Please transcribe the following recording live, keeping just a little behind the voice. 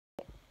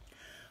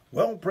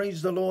Well,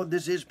 praise the Lord.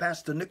 This is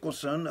Pastor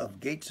Nicholson of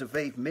Gates of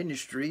Faith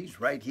Ministries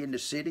right here in the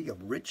city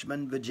of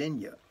Richmond,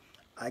 Virginia.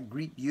 I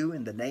greet you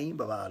in the name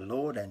of our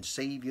Lord and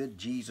Savior,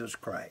 Jesus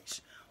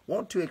Christ.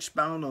 Want to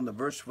expound on the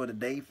verse for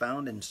today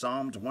found in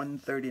Psalms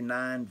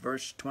 139,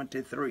 verse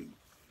 23.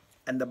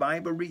 And the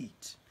Bible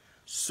reads,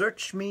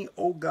 "Search me,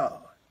 O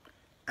God,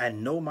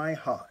 and know my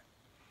heart.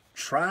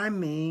 Try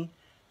me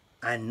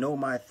and know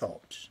my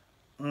thoughts."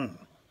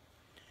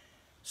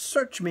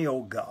 Search me,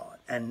 O God,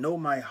 and know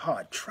my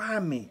heart. Try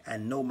me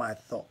and know my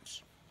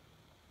thoughts.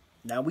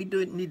 Now, we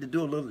do need to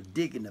do a little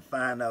digging to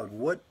find out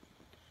what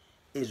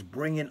is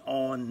bringing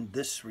on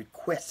this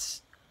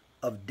request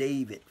of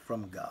David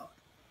from God.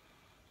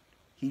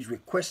 He's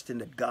requesting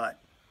that God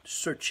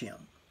search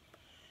him,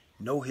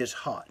 know his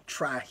heart,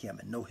 try him,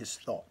 and know his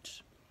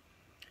thoughts.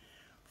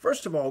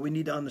 First of all, we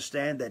need to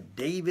understand that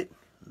David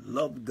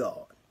loved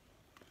God.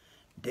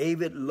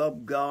 David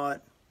loved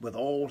God with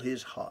all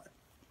his heart.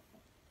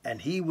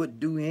 And he would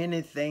do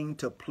anything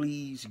to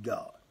please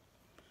God.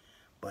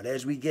 But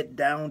as we get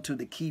down to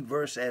the key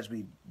verse, as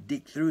we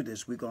dig through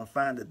this, we're going to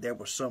find that there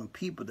were some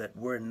people that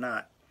were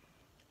not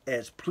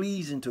as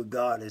pleasing to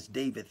God as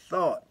David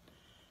thought.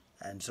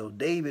 And so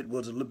David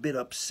was a little bit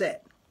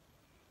upset.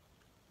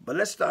 But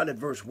let's start at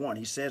verse 1.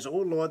 He says, "O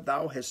Lord,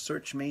 thou hast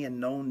searched me and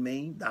known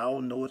me. Thou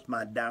knowest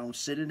my down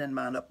sitting and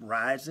mine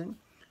uprising.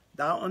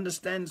 Thou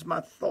understandest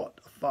my thought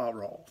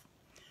afar off.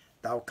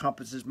 Thou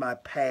compassest my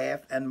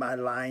path and my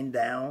lying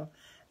down,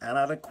 and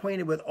art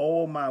acquainted with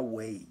all my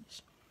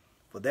ways.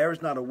 For there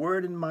is not a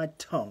word in my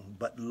tongue,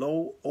 but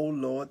lo, O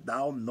Lord,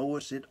 thou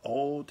knowest it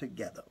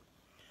altogether.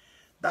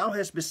 Thou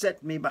hast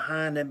beset me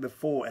behind and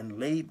before, and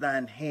laid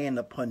thine hand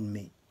upon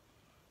me."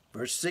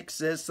 Verse 6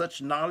 says,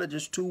 "Such knowledge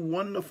is too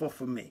wonderful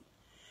for me.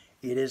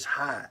 It is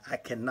high, I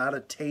cannot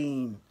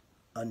attain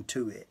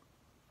unto it."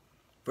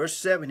 Verse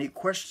 7, he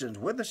questions,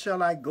 "Whither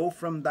shall I go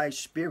from thy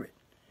spirit?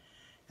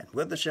 And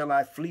whither shall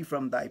I flee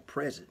from thy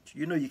presence?"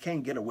 You know, you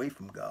can't get away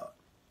from God,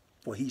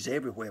 for he's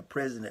everywhere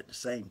present at the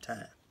same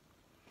time.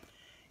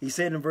 He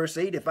said in verse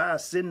 8, "If I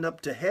ascend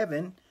up to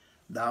heaven,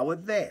 thou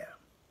art there.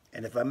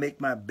 And if I make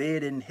my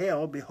bed in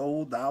hell,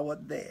 behold, thou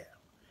art there.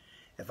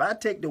 If I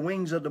take the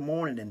wings of the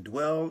morning and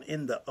dwell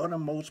in the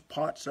uttermost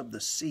parts of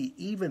the sea,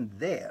 even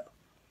there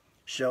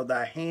shall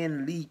thy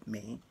hand lead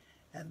me,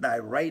 and thy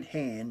right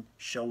hand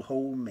shall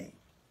hold me.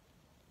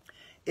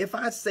 If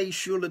I say,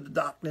 surely the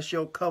darkness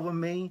shall cover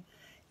me,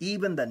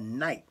 even the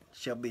night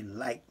shall be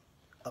light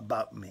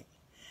about me.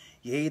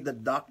 Yea, the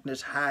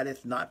darkness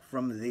hideth not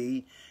from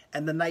thee,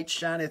 and the night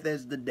shineth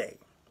as the day.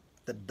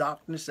 The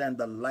darkness and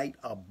the light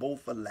are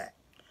both alike."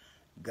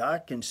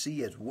 God can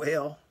see as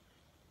well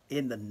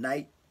in the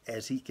night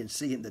as he can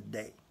see in the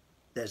day.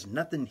 There's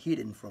nothing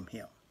hidden from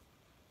him.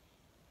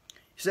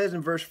 He says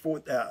in verse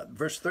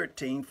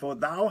 13, "For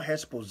thou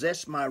hast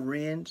possessed my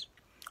reins,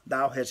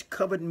 thou hast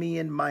covered me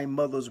in my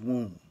mother's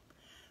womb."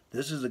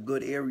 This is a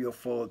good area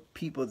for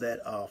people that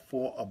are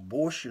for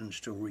abortions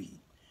to read.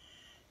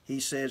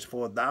 He says,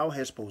 "For thou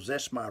hast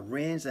possessed my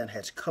reins and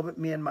hast covered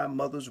me in my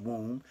mother's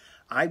womb.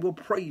 I will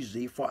praise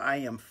thee, for I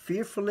am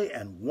fearfully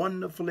and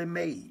wonderfully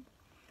made.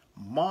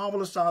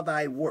 Marvelous are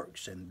thy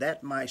works, and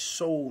that my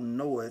soul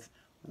knoweth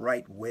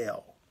right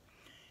well."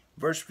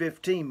 Verse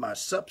 15, "My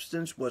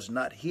substance was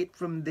not hid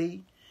from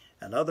thee."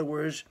 In other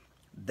words,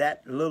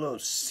 that little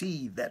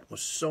seed that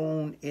was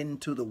sown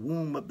into the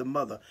womb of the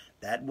mother,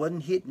 that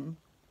wasn't hidden.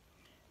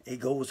 It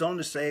goes on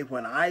to say,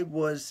 "When I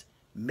was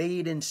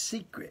made in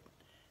secret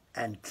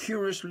and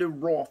curiously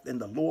wrought in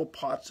the lower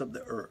parts of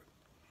the earth,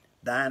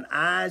 thine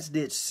eyes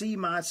did see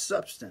my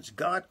substance."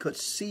 God could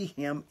see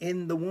him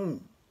in the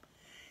womb,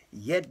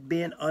 yet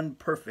being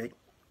unperfect,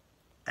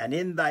 "and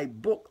in thy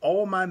book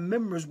all my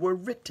memories were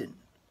written."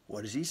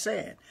 What is he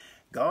saying?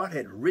 God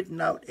had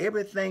written out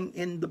everything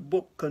in the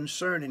book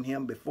concerning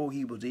him before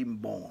he was even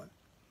born.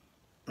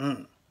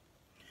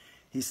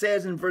 He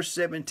says in verse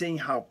 17,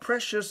 "How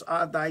precious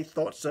are thy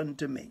thoughts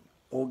unto me,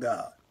 O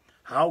God!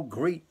 How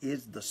great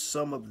is the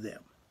sum of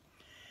them!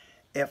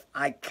 If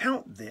I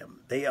count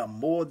them, they are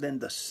more than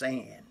the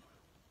sand.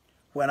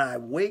 When I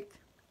wake,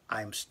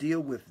 I am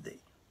still with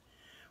thee."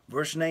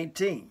 Verse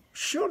 19,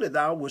 "Surely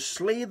thou wilt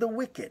slay the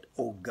wicked,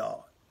 O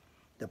God.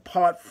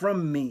 Depart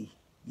from me,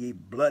 ye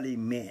bloody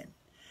men."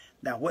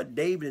 Now, what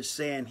David is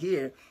saying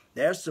here,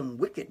 there's some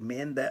wicked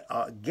men that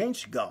are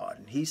against God.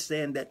 And he's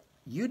saying that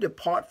you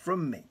depart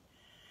from me.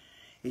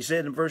 He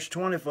said in verse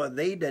 20, "For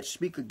they that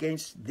speak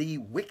against thee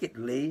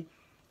wickedly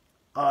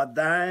are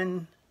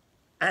thine,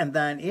 and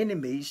thine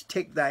enemies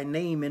take thy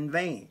name in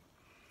vain."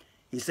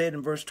 He said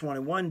in verse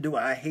 21, "Do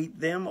I hate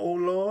them, O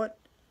Lord,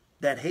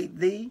 that hate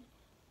thee?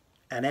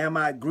 And am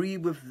I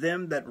grieved with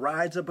them that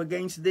rise up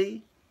against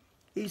thee?"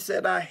 He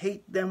said, "I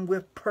hate them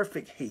with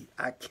perfect hate.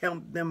 I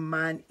count them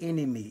mine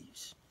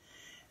enemies."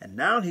 And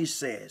now he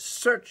says,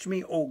 "Search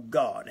me, O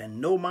God, and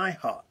know my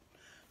heart.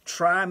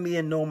 Try me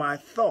and know my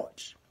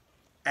thoughts,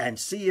 and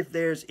see if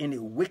there's any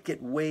wicked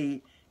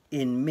way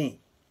in me,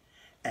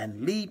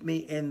 and lead me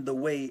in the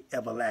way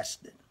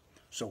everlasting."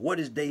 So what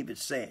is David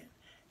saying?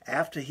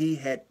 After he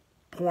had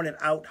pointed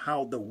out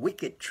how the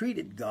wicked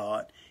treated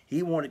God.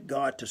 He wanted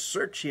God to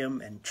search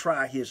him and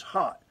try his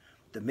heart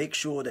to make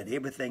sure that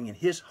everything in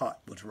his heart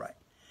was right.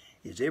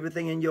 Is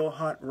everything in your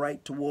heart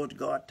right towards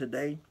God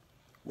today?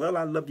 Well,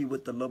 I love you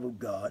with the love of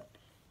God.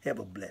 Have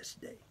a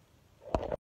blessed day.